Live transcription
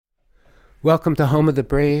Welcome to Home of the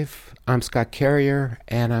Brave. I'm Scott Carrier,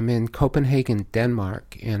 and I'm in Copenhagen,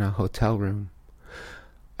 Denmark, in a hotel room.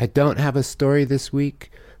 I don't have a story this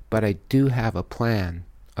week, but I do have a plan,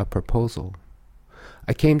 a proposal.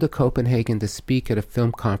 I came to Copenhagen to speak at a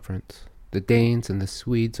film conference. The Danes and the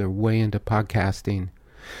Swedes are way into podcasting.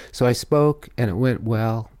 So I spoke, and it went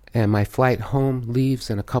well, and my flight home leaves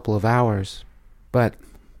in a couple of hours. But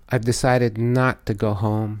I've decided not to go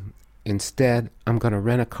home. Instead, I'm going to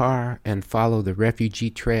rent a car and follow the Refugee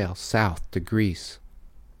Trail south to Greece.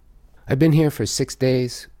 I've been here for 6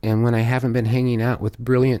 days, and when I haven't been hanging out with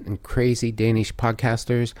brilliant and crazy Danish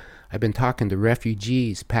podcasters, I've been talking to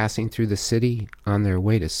refugees passing through the city on their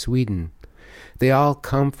way to Sweden. They all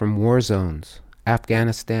come from war zones,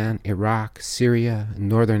 Afghanistan, Iraq, Syria, and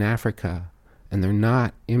Northern Africa, and they're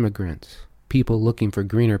not immigrants, people looking for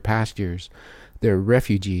greener pastures. They're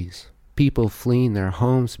refugees. People fleeing their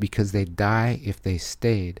homes because they'd die if they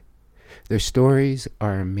stayed. Their stories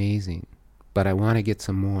are amazing, but I want to get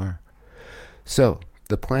some more. So,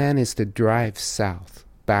 the plan is to drive south,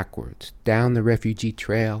 backwards, down the Refugee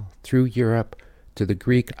Trail, through Europe, to the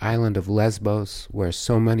Greek island of Lesbos, where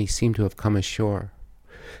so many seem to have come ashore.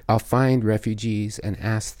 I'll find refugees and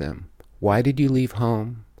ask them, why did you leave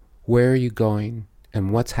home? Where are you going?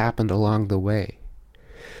 And what's happened along the way?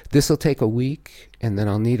 This'll take a week, and then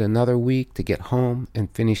I'll need another week to get home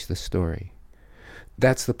and finish the story.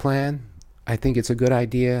 That's the plan. I think it's a good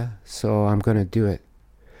idea, so I'm going to do it.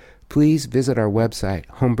 Please visit our website,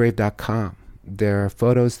 homebrave.com. There are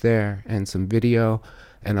photos there and some video,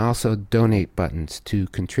 and also donate buttons to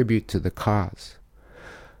contribute to the cause.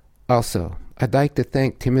 Also, I'd like to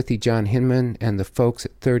thank Timothy John Hinman and the folks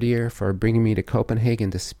at Third Ear for bringing me to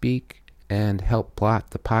Copenhagen to speak and help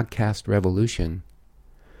plot the podcast revolution.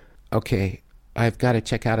 Okay, I've got to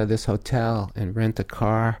check out of this hotel and rent a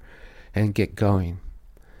car and get going.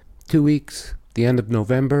 2 weeks, the end of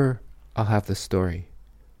November, I'll have the story.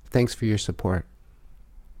 Thanks for your support.